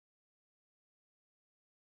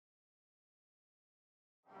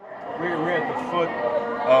We're at the foot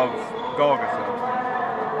of Golgotha.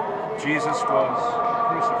 Jesus was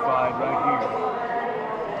crucified right here.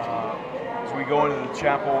 As we go into the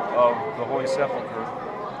chapel of the Holy Sepulcher,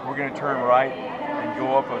 we're going to turn right and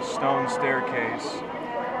go up a stone staircase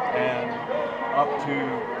and up to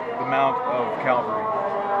the Mount of Calvary.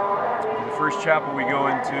 The first chapel we go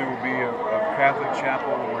into will be a Catholic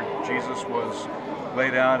chapel where Jesus was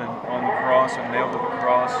laid out and on the cross and nailed to the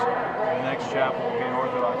cross. And the next chapel will be an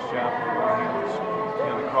Orthodox chapel where he was,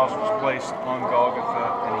 the cross was placed on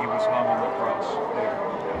Golgotha and he was hung on the cross there.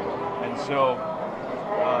 And so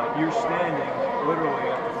you're standing literally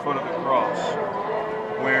at the foot of the cross,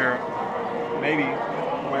 where maybe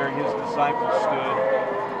where his disciples stood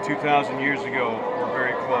 2,000 years ago or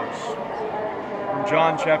very close. From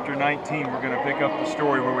John chapter 19, we're going to pick up the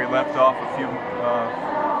story where we left off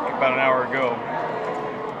about an hour ago.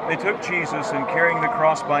 They took Jesus, and carrying the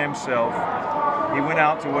cross by himself, he went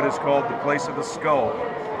out to what is called the place of the skull,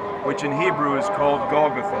 which in Hebrew is called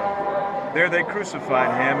Golgotha. There they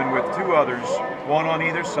crucified him, and with two others, one on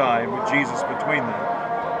either side, with Jesus between them.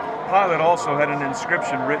 Pilate also had an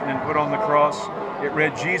inscription written and put on the cross. It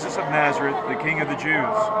read, "Jesus of Nazareth, the King of the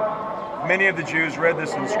Jews." Many of the Jews read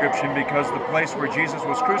this inscription because the place where Jesus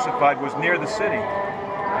was crucified was near the city,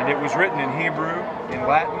 and it was written in Hebrew, in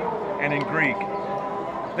Latin, and in Greek.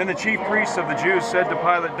 Then the chief priests of the Jews said to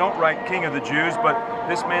Pilate, "Don't write King of the Jews, but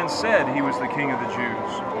this man said he was the King of the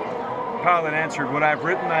Jews." Pilate answered, "What I have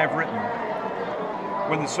written, I have written."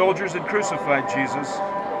 When the soldiers had crucified Jesus,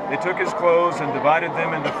 they took his clothes and divided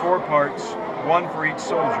them into 4 parts, one for each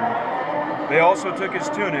soldier. They also took his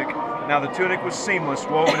tunic. Now the tunic was seamless,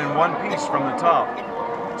 woven in one piece from the top.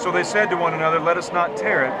 So they said to one another, "Let us not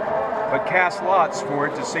tear it, but cast lots for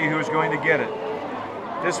it to see who is going to get it."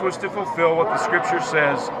 This was to fulfill what the scripture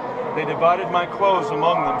says, "They divided my clothes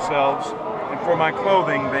among themselves, and for my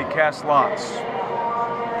clothing they cast lots."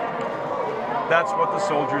 That's what the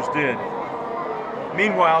soldiers did.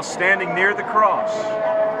 Meanwhile, standing near the cross,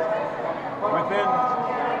 within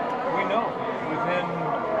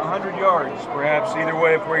 100 yards, perhaps either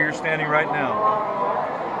way of where you're standing right now,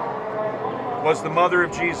 was the mother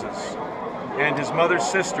of Jesus and his mother's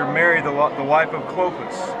sister, Mary, the wife of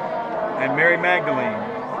Clopas, and Mary Magdalene.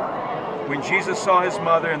 When Jesus saw his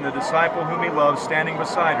mother and the disciple whom he loved standing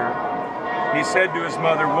beside her, he said to his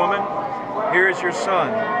mother, "Woman, here is your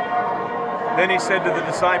son." Then he said to the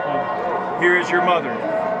disciple, "Here is your mother."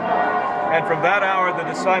 And from that hour the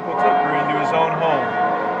disciple took her into his own home.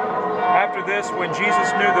 After this, when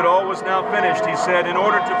Jesus knew that all was now finished, he said, "In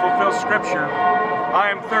order to fulfill Scripture, I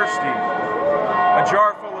am thirsty." A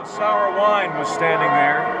jar full of sour wine was standing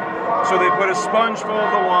there, so they put a sponge full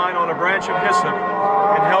of the wine on a branch of hyssop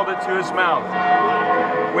and held it to his mouth.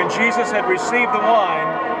 When Jesus had received the wine,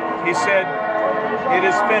 he said, "It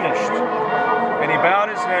is finished." And he bowed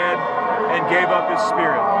his head and gave up his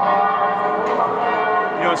spirit.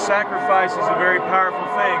 Sacrifice is a very powerful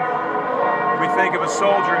thing. We think of a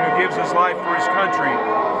soldier who gives his life for his country,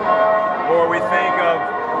 or we think of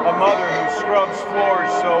a mother who scrubs floors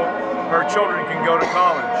so her children can go to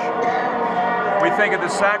college. We think of the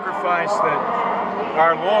sacrifice that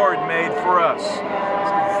our Lord made for us.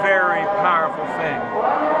 It's a very powerful thing,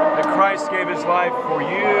 that Christ gave his life for you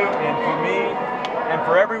and for me and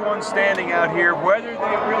for everyone standing out here, whether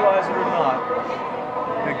they realize it or not.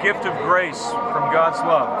 The gift of grace from God's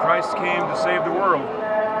love. Christ came to save the world,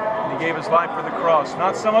 and he gave his life for the cross.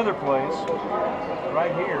 Not some other place,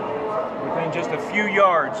 right here, within just a few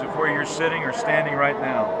yards of where you're sitting or standing right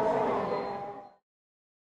now.